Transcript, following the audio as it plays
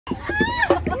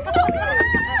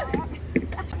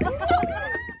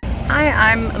Hi,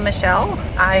 I'm Michelle.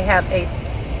 I have a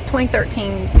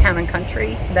 2013 Town and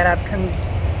Country that I've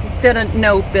did a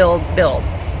no build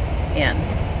in,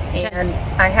 and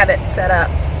I have it set up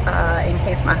in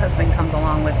case my husband comes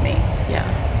along with me.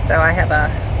 Yeah. So I have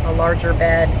a larger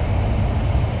bed.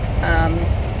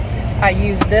 I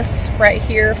use this right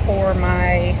here for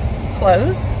my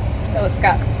clothes. So it's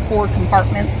got 4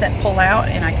 compartments that pull out,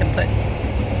 and I can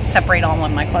separate all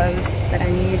of my clothes that I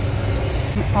need.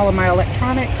 All of my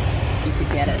electronics, you could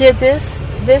get it. Did this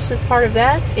is part of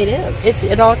that? It is.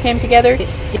 It all came together? It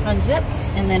unzips,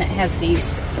 and then it has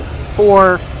these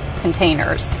 4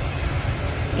 containers.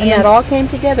 And that all came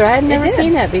together? I had never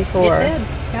seen that before. It did,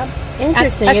 yep.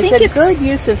 Interesting. It's a good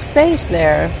use of space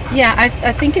there. Yeah,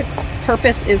 I think its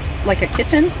purpose is like a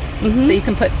kitchen. So you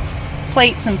can put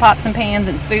plates and pots and pans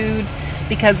and food,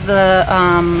 because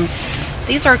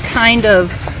these are kind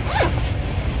of,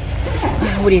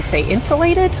 what do you say,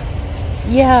 insulated?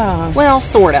 Yeah. Well,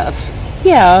 sort of.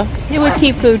 Yeah, it would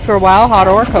keep food for a while, hot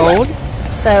or cold.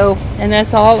 So, and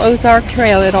that's all Ozark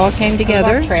Trail. It all came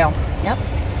together. Ozark Trail. Yep.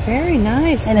 Very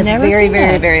nice. And it's very,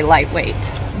 very, very lightweight.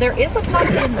 There is a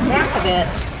pocket in the back of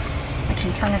it. I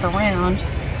can turn it around.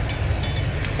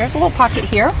 There's a little pocket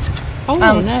here.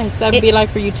 Oh, nice. That would be like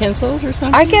for utensils or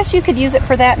something? I guess you could use it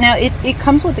for that. Now, it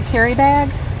comes with a carry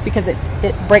bag, because it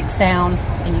breaks down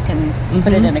and you can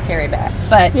put it in a carry bag.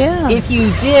 But if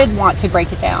you did want to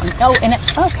break it down,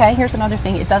 okay, here's another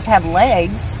thing. It does have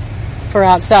legs for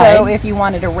outside. So if you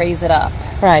wanted to raise it up,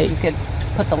 right, you could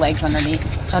put the legs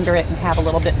under it and have a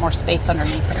little bit more space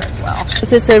underneath there as well.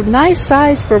 So it's a nice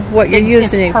size for what you're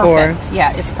using it for.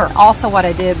 Yeah, it's perfect. Also, what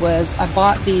I did was I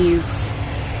bought these.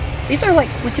 These are like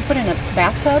what you put in a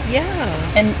bathtub. Yeah.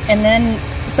 And then,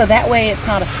 so that way it's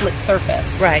not a slick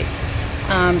surface. Right.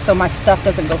 So my stuff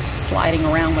doesn't go sliding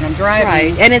around when I'm driving.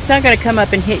 Right, and it's not going to come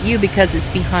up and hit you because it's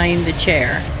behind the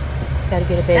chair. It's got to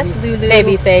get a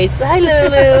baby face. Hi,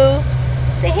 Lulu.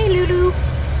 Say hey, Lulu.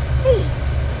 Hey.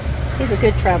 She's a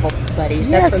good travel buddy.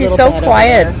 Yeah, that's she's so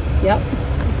quiet. Yep.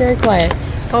 She's very quiet.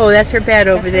 Oh, that's her bed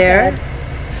over there.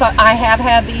 So I have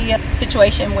had the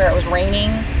situation where it was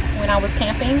raining when I was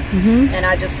camping, and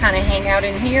I just kind of hang out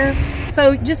in here.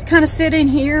 So just kind of sit in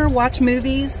here, watch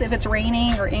movies if it's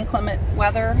raining or inclement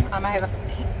weather. I have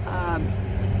a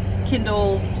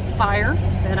Kindle Fire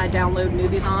that I download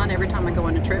movies on every time I go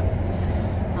on a trip.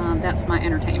 That's my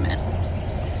entertainment.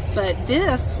 But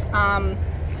this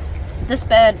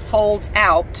bed folds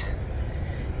out,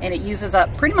 and it uses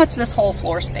up pretty much this whole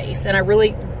floor space. And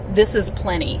this is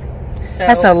plenty. So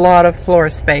that's a lot of floor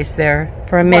space there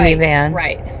for a minivan.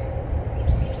 Right.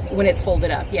 When it's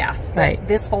folded up, yeah. But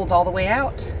this folds all the way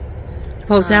out.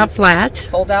 Folds out flat.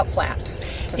 Folds out flat.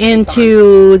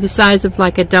 Into the size of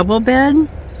like a double bed?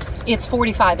 It's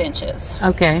 45 inches.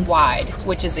 Okay. Wide,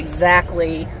 which is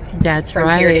exactly from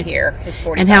here to here is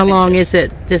 45 And how long inches. is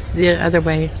it just the other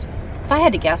way? If I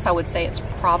had to guess, I would say it's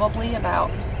probably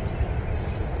about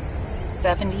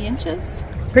 70 inches.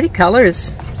 Pretty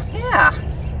colors. Yeah.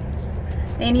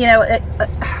 And you know,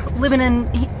 living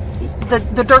in...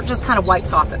 The dirt just kind of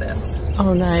wipes off of this.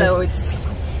 Oh, nice. So it's...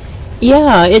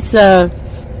 Yeah, it's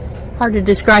hard to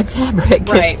describe fabric.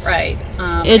 Right.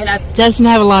 It doesn't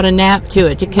have a lot of nap to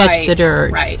it to catch the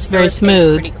dirt. Right. It's very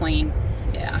smooth. Pretty clean.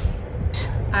 Yeah.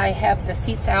 I have the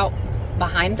seats out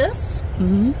behind this,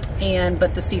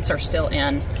 but the seats are still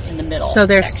in the middle. So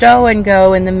they're stow and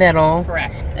go in the middle.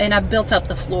 Correct. And I've built up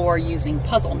the floor using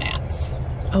puzzle mats.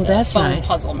 Oh, that's nice.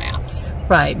 Puzzle maps.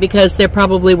 Right, because there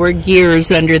probably were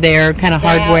gears under there, kind of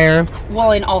hardware.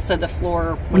 Well, and also the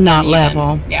floor was not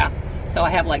level. Yeah. So I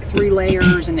have like 3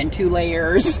 layers and then 2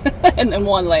 layers and then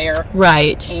 1 layer.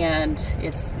 Right. And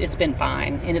it's been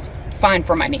fine. And it's fine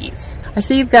for my knees. I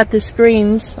see you've got the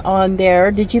screens on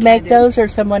there. Did you make those, or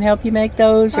someone help you make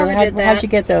those? Or how'd you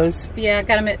get those? Yeah,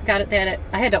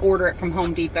 I had to order it from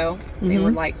Home Depot. They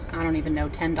were like, I don't even know,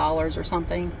 $10 or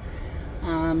something.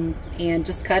 And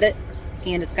just cut it,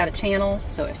 and it's got a channel,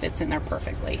 so it fits in there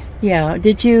perfectly. Yeah.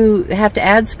 Did you have to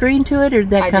add screen to it, or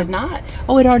did that I did not.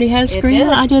 Oh, it already has screen? It did.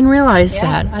 I didn't realize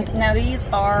that. Now these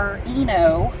are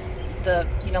Eno,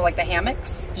 like the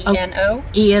hammocks, ENO.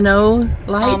 ENO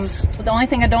lights? The only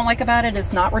thing I don't like about it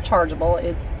is not rechargeable.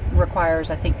 It requires,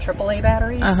 I think, AAA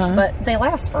batteries, but they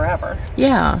last forever.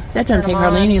 Yeah, that doesn't take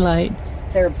hardly any light.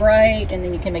 They're bright, and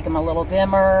then you can make them a little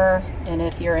dimmer, and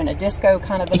if you're in a disco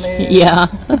kind of a mood. Yeah.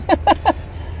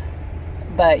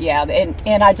 But yeah,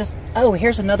 and I just,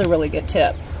 here's another really good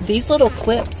tip. These little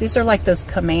clips, these are like those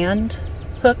command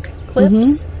hook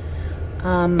clips.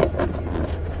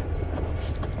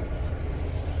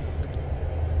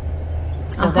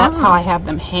 So that's how I have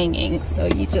them hanging. So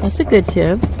you just that's a good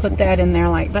tip. Put that in there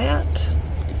like that.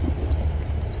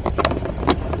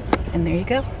 And there you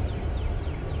go.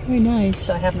 Very nice.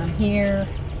 So I have them here,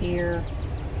 here,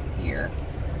 here.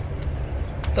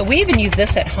 But we even use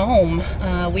this at home.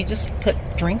 We just put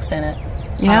drinks in it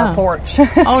on our porch.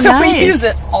 Oh, so nice. we use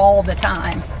it all the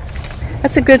time.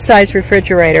 That's a good size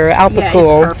refrigerator.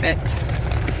 Alpacool. Yeah, it's perfect.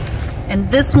 And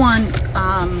this one,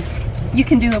 you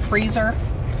can do a freezer.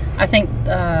 I think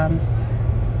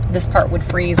this part would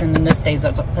freeze, and then this stays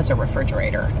as a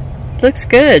refrigerator. Looks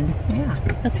good. Yeah.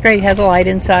 That's great. It has a light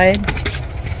inside.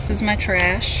 This is my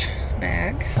trash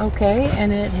bag. Okay,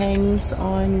 and it hangs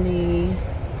on the...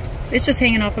 It's just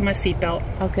hanging off of my seatbelt.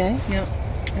 Okay. Yep.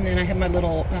 And then I have my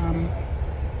little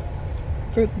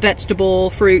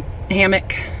fruit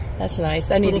hammock. That's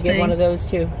nice. I need to get one of those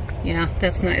too. Yeah,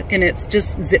 that's nice. And it's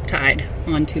just zip tied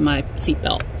onto my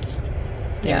seatbelts.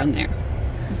 There and there.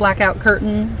 Blackout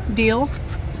curtain deal.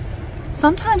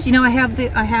 Sometimes, you know, I have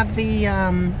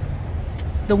the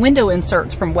window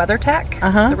inserts from WeatherTech,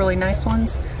 the really nice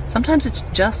ones. Sometimes it's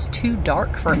just too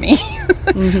dark for me.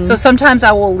 So sometimes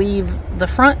I will leave the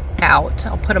front out.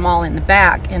 I'll put them all in the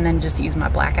back and then just use my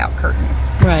blackout curtain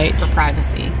for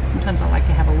privacy. Sometimes I like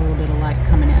to have a little bit of light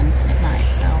coming in at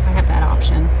night, so I have that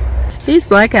option. These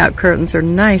blackout curtains are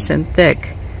nice and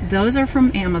thick. Those are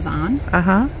from Amazon.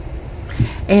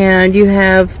 And you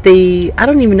have the, I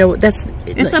don't even know what that's,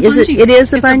 it's a bungee. It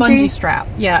is a it's bungee? A bungee strap.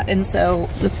 Yeah, and so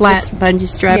the flat bungee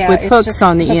strap with hooks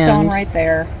on the end. On right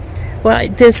there. Well,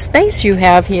 the space you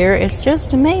have here is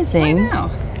just amazing. I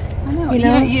know. You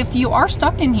know, if you are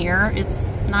stuck in here,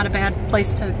 it's not a bad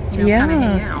place to, kind of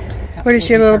hang out. Where does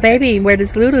your little baby, where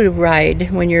does Lulu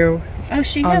ride when you're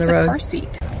she on has the road? A car seat.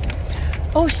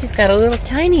 Oh, she's got a little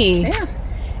tiny. Yeah.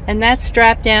 And that's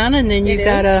strapped down, and then you've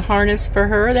got a harness for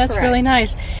her. That's really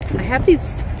nice. I have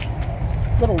these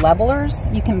little levelers.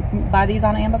 You can buy these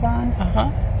on Amazon.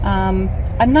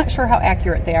 I'm not sure how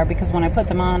accurate they are because when I put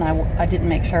them on, I didn't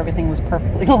make sure everything was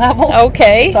perfectly level.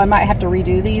 Okay. So I might have to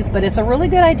redo these, but it's a really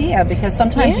good idea because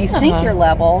sometimes you think you're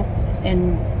level,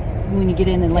 and when you get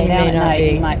in and lay down at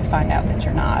night, you might find out that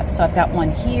you're not. So I've got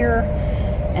one here,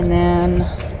 and then,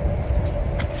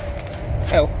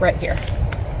 right here.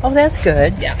 Oh, that's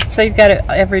good. Yeah. So you've got it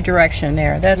every direction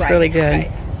there. That's really good.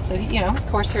 Right. So, of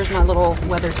course, here's my little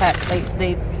WeatherTech.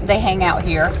 They hang out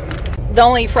here. The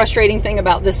only frustrating thing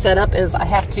about this setup is I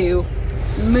have to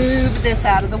move this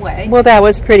out of the way. Well, that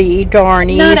was pretty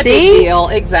darn easy. Not a big deal.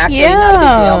 Exactly. Yeah. Not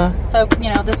a big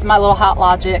deal. So, this is my little Hot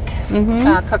Logic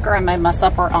cooker. I made my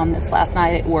supper on this last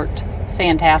night. It worked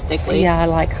fantastically. Yeah, I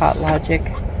like Hot Logic.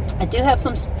 I do have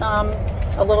some,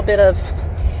 a little bit of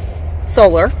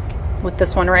solar with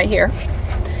this one right here.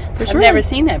 I've never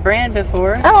seen that brand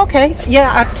before. Oh, okay.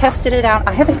 Yeah, I've tested it out.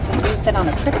 I haven't used it on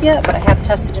a trip yet, but I have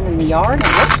tested it in the yard, and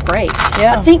it looks great.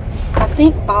 Yeah. I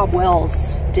think Bob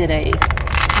Wells did He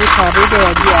probably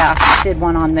did. Yeah, did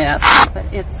one on this. But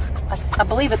I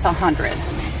believe it's 100.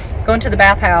 Going to the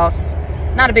bathhouse,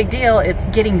 not a big deal. It's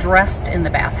getting dressed in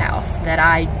the bathhouse that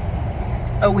I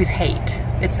always hate.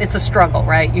 It's a struggle,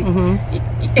 right?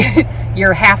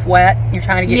 You're half wet. You're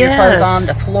trying to get your clothes on.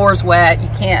 The floor's wet. You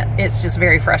can't. It's just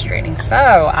very frustrating. So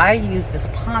I use this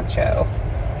poncho,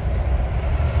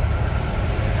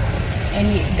 and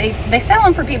they sell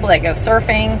them for people that go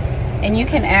surfing, and you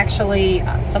can actually.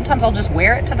 Sometimes I'll just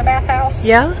wear it to the bathhouse.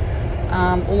 Yeah.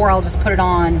 Or I'll just put it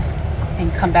on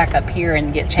and come back up here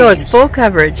and get changed. So it's full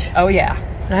coverage. Oh yeah.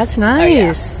 That's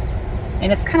nice. Oh, yeah.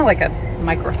 And it's kind of like a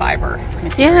microfiber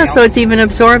material. Yeah, so it's even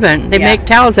absorbent. They make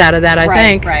towels out of that, I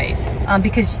think. Right.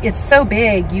 Because it's so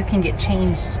big, you can get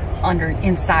changed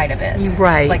inside of it.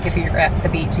 Right. Like if you're at the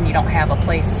beach and you don't have a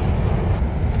place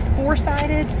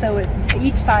four-sided, so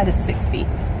each side is 6 feet.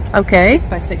 Okay. 6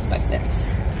 by 6 by 6.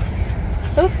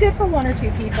 So it's good for 1 or 2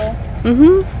 people.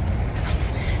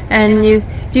 And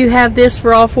do you have this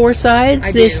for all 4 sides?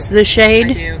 I do. The shade?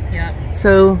 I do. Yep.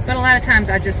 So. But a lot of times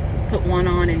I just put one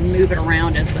on and move it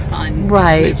around as the sun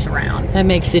moves around. That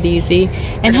makes it easy.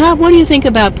 And what do you think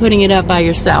about putting it up by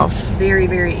yourself? Very,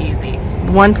 very easy.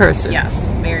 One person?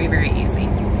 Yes, very, very easy.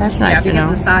 That's nice to know.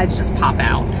 Because the sides just pop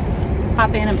out.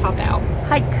 Pop in and pop out.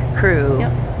 Hike crew.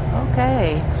 Yep.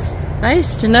 Okay.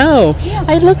 Nice to know. Yeah.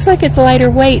 It looks like it's lighter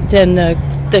weight than the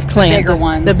clamp. Bigger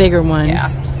ones. The bigger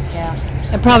ones. Yeah.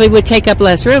 It probably would take up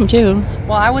less room too.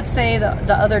 Well, I would say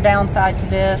the other downside to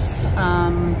this,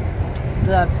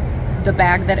 the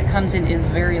bag that it comes in is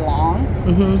very long,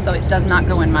 so it does not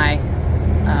go in my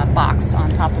box on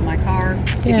top of my car.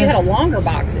 If you had a longer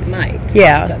box, it might.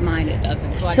 Yeah. But mine, it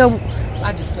doesn't. So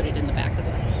I just put it in the back of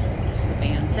the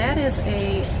van. That is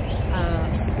a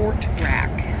sport rack.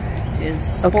 is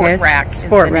Sport Rack.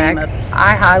 Sport Rack.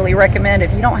 I highly recommend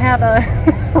if you don't have a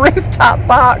rooftop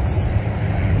box,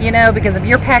 you know, because if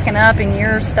you're packing up and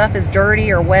your stuff is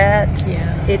dirty or wet,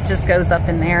 it just goes up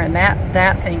in there, and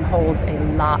that thing holds a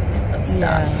lot of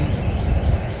stuff.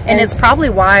 And it's probably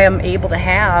why I'm able to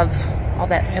have all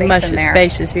that space in there. As much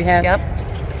space as you have. Yep.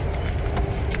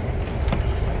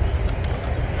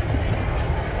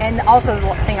 And also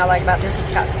the thing I like about this, it's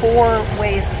got 4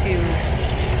 ways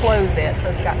to close it. So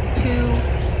it's got two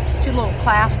little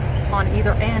clasps on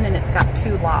either end, and it's got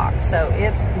 2 locks. So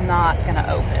it's not gonna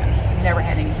open. Never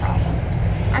had any problems.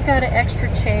 I got an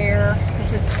extra chair.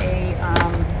 This is a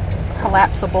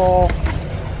collapsible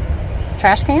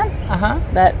trash can.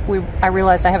 But I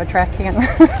realized I have a trash can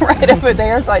right over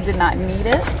there, so I did not need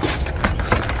it.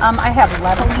 I have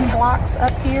leveling blocks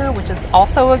up here, which is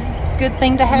also a good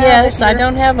thing to have. Yes, I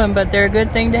don't have them, but they're a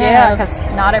good thing to have. Yeah,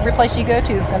 because not every place you go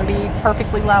to is going to be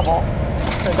perfectly level.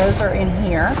 So those are in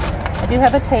here. I do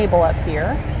have a table up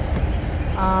here.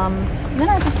 Then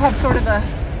I just have sort of a,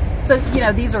 so you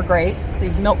know, these are great.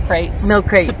 These milk crates. Milk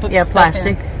crate, yeah,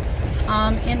 plastic.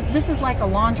 And this is like a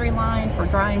laundry line for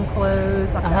drying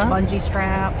clothes. I've got bungee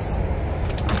straps.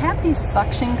 I have these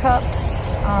suction cups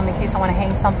in case I want to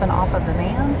hang something off of the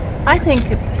van. I think,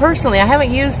 personally, I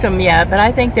haven't used them yet, but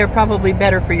I think they're probably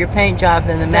better for your paint job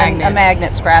than the magnets. A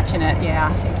magnet scratching it,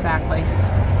 yeah, exactly.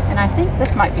 And I think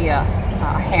this might be a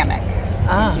hammock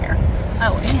in here.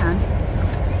 Oh, and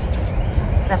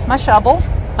that's my shovel,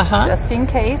 just in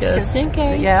case. Just in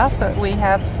case. Yeah, so we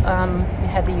have, we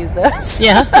had to use this.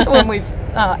 Yeah. When we've,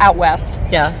 out west.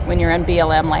 Yeah. When you're in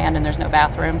BLM land and there's no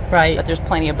bathroom. Right. But there's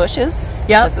plenty of bushes.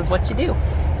 Yeah. This is what you do.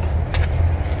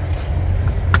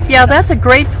 Yeah, that's a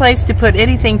great place to put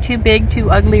anything too big, too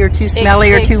ugly, or too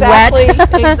smelly, or too wet.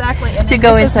 Exactly. And to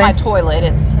go this inside. is my toilet.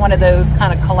 It's one of those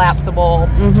kind of collapsible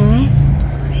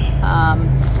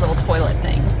little toilet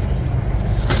things.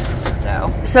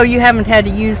 So you haven't had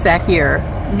to use that here?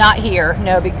 Not here,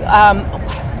 no.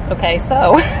 Okay,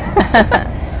 so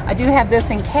I do have this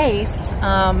in case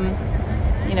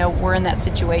you know, we're in that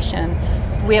situation.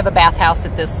 We have a bathhouse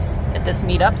at this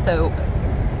meetup, so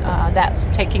that's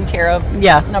taken care of.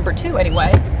 Number 2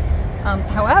 anyway.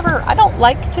 However, I don't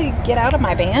like to get out of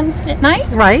my van at night.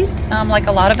 Right. Like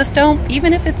a lot of us don't.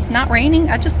 Even if it's not raining,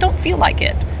 I just don't feel like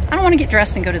it. I don't want to get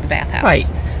dressed and go to the bathhouse. Right.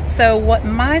 So what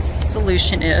my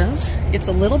solution is, it's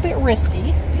a little bit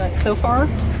risky, but so far,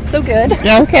 so good.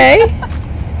 Okay.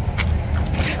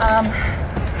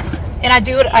 And I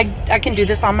do it, I can do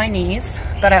this on my knees,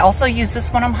 but I also use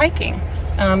this when I'm hiking.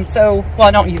 Well,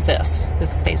 I don't use this.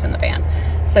 This stays in the van.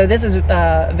 So this is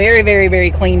very, very,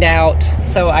 very cleaned out.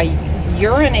 So I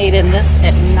urinate in this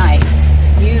at night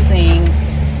using,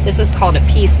 this is called a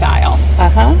P-style.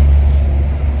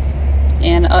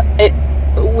 And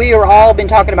we are all been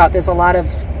talking about this. A lot of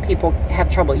people have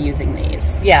trouble using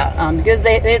these. Yeah. Because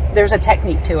there's a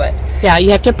technique to it. Yeah,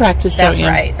 you have to practice. That's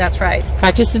right. That's right.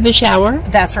 Practice in the shower.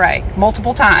 That's right.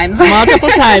 Multiple times. Multiple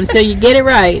times, so you get it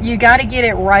right. You got to get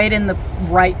it right in the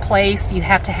right place. You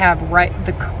have to have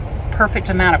the perfect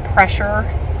amount of pressure.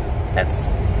 That's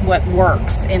what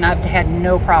works, and I've had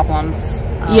no problems.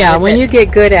 Yeah, when you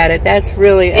get good at it, that's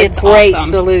really a great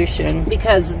solution.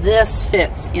 Because this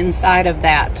fits inside of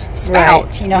that spout.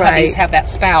 Right, you know how these have that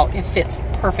spout? It fits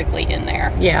perfectly in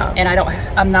there. Yeah. And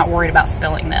I'm not worried about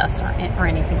spilling this or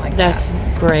anything like that.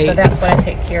 That's great. So that's what I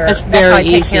take care of. That's very how I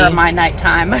take easy. care of my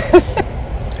nightime.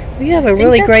 We have a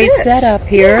really great setup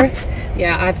here.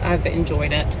 Yeah, I've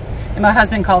enjoyed it. And my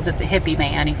husband calls it the hippie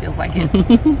van. He feels like it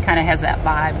kind of has that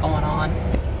vibe going on.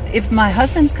 If my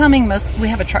husband's coming, we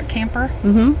have a truck camper,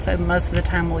 so most of the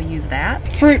time we'll use that.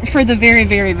 For the very,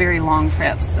 very, very long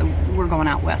trips. So we're going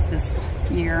out west this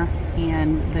year,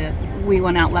 and we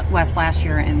went out west last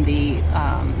year, and the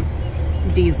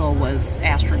diesel was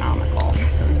astronomical,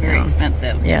 so it was very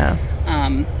expensive. Yeah.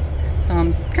 So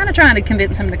I'm kind of trying to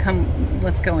convince him to come,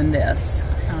 let's go in this.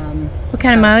 What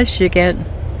kind of mileage did you get?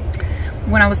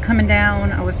 When I was coming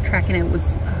down, I was tracking, it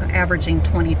was averaging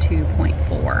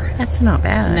 22.4. That's not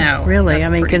bad. No. Really, I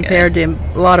mean, compared to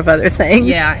a lot of other things.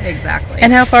 Yeah, exactly.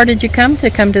 And how far did you come to the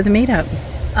meetup?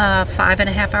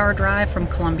 5.5 hour drive from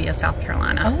Columbia, South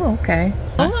Carolina. Oh, okay.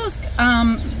 Solo's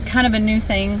kind of a new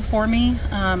thing for me.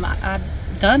 I've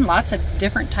done lots of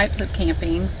different types of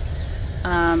camping.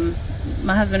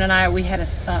 My husband and I, we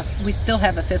still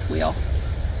have a fifth wheel,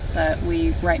 but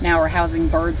we right now are housing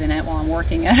birds in it while I'm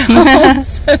working at home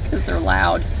because they're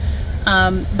loud.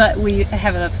 But we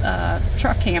have a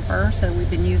truck camper, so we've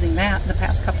been using that the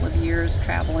past couple of years,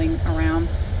 traveling around.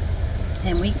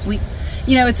 And we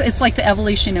you know, it's like the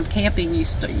evolution of camping.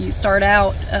 You start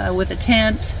out with a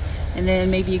tent, and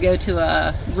then maybe you go to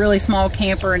a really small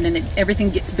camper, and then everything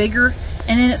gets bigger,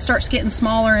 and then it starts getting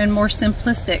smaller and more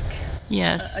simplistic.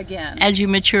 Yes. Again, as you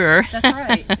mature. That's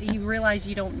right. You realize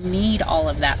you don't need all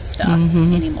of that stuff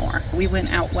anymore. We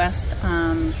went out west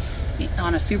on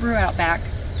a Subaru Outback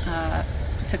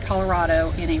to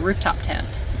Colorado in a rooftop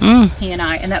tent. He and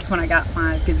I, and that's when I got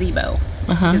my gazebo,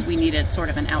 because we needed sort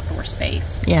of an outdoor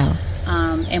space. Yeah.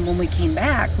 And when we came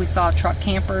back, we saw truck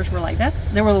campers. We're like,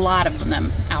 there were a lot of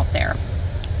them out there.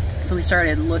 So we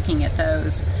started looking at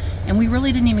those, and we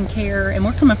really didn't even care. And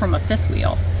we're coming from a fifth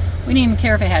wheel. We didn't even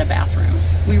care if it had a bathroom.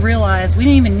 We realized we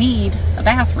didn't even need a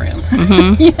bathroom,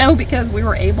 you know, because we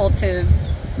were able to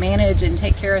manage and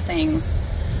take care of things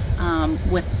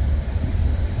with,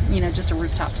 you know, just a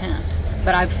rooftop tent.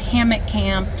 But I've hammock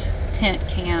camped, tent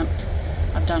camped.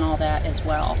 I've done all that as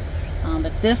well.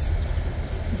 But this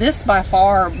by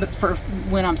far, but for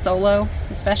when I'm solo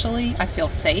especially, I feel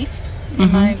safe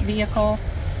in my vehicle.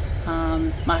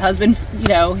 My husband, you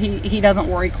know, he doesn't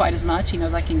worry quite as much. He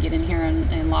knows I can get in here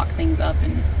and lock things up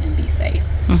and be safe.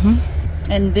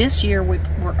 And this year,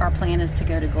 our plan is to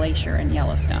go to Glacier and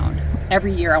Yellowstone.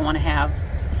 Every year I want to have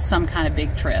some kind of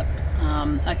big trip.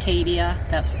 Acadia,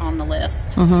 that's on the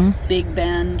list. Big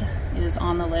Bend is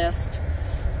on the list.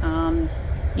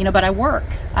 You know, but I work.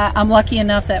 I'm lucky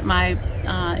enough that my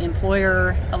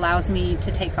employer allows me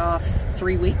to take off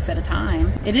 3 weeks at a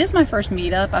time. It is my first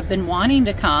meetup. I've been wanting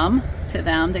to come to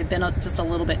them. They've been just a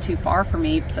little bit too far for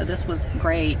me, so this was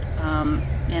great,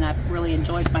 and I've really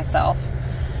enjoyed myself.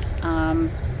 A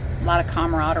lot of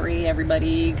camaraderie.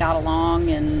 Everybody got along,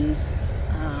 and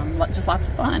just lots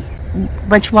of fun.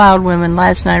 Bunch of wild women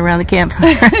last night around the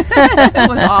campfire. It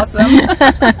was awesome.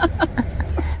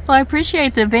 Well, I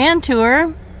appreciate the van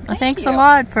tour. Thanks a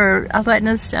lot for letting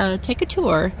us take a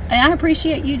tour. And I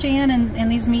appreciate you, Jan,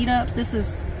 and these meetups. This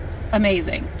is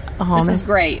amazing. This is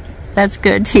great. That's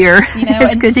good to hear. You know,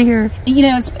 it's good to hear. You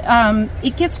know,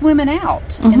 it gets women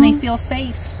out, and they feel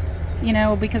safe, you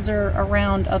know, because they're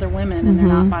around other women and they're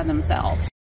not by themselves.